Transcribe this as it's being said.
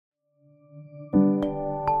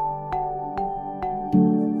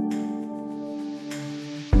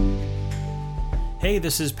Hey,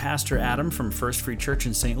 this is Pastor Adam from First Free Church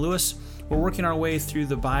in St. Louis. We're working our way through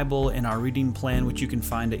the Bible in our reading plan, which you can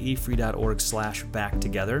find at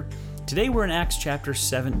efree.org/backtogether. Today we're in Acts chapter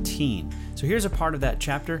 17. So here's a part of that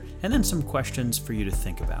chapter and then some questions for you to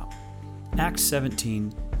think about. Acts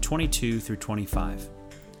 17, 22 through 25.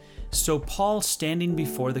 So Paul, standing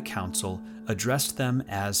before the council, addressed them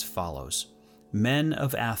as follows. Men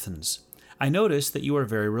of Athens, I notice that you are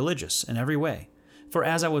very religious in every way. For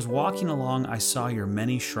as I was walking along, I saw your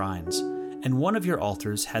many shrines, and one of your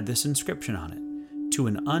altars had this inscription on it, to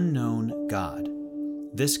an unknown God.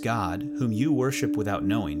 This God, whom you worship without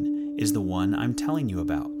knowing, is the one I'm telling you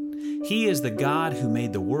about. He is the God who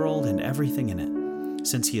made the world and everything in it.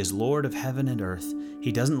 Since he is Lord of heaven and earth,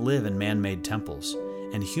 he doesn't live in man-made temples,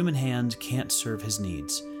 and human hands can't serve his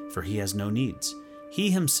needs, for he has no needs.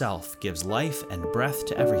 He himself gives life and breath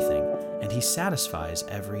to everything, and he satisfies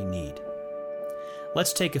every need.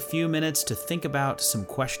 Let's take a few minutes to think about some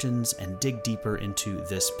questions and dig deeper into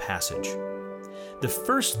this passage. The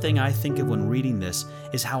first thing I think of when reading this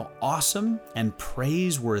is how awesome and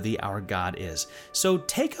praiseworthy our God is. So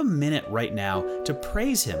take a minute right now to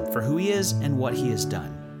praise him for who he is and what he has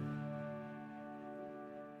done.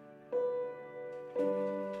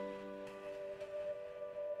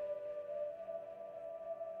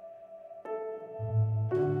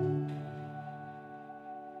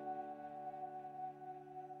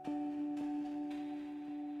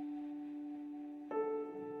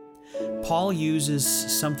 Paul uses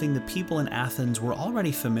something the people in Athens were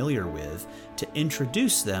already familiar with to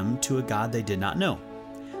introduce them to a God they did not know.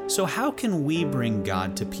 So how can we bring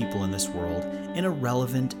God to people in this world in a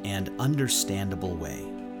relevant and understandable way?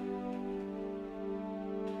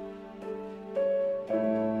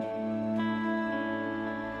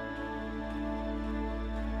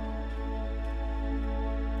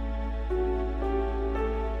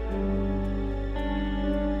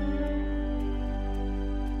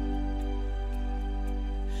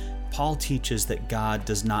 Paul teaches that God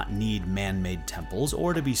does not need man-made temples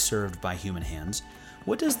or to be served by human hands.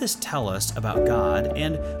 What does this tell us about God,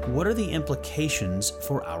 and what are the implications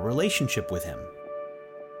for our relationship with him?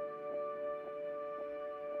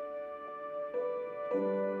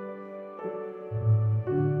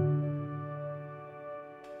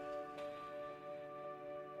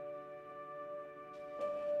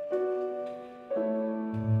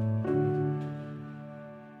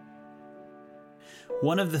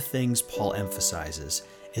 One of the things Paul emphasizes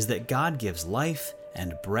is that God gives life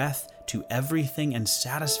and breath to everything and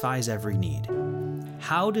satisfies every need.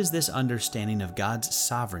 How does this understanding of God's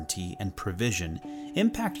sovereignty and provision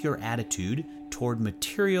impact your attitude toward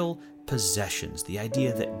material possessions, the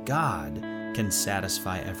idea that God can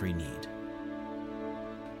satisfy every need?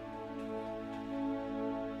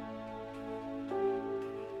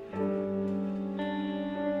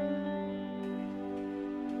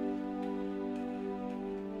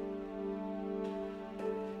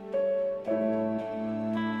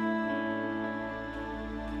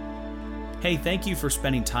 Hey, thank you for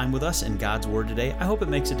spending time with us in God's Word today. I hope it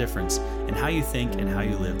makes a difference in how you think and how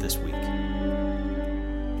you live this week.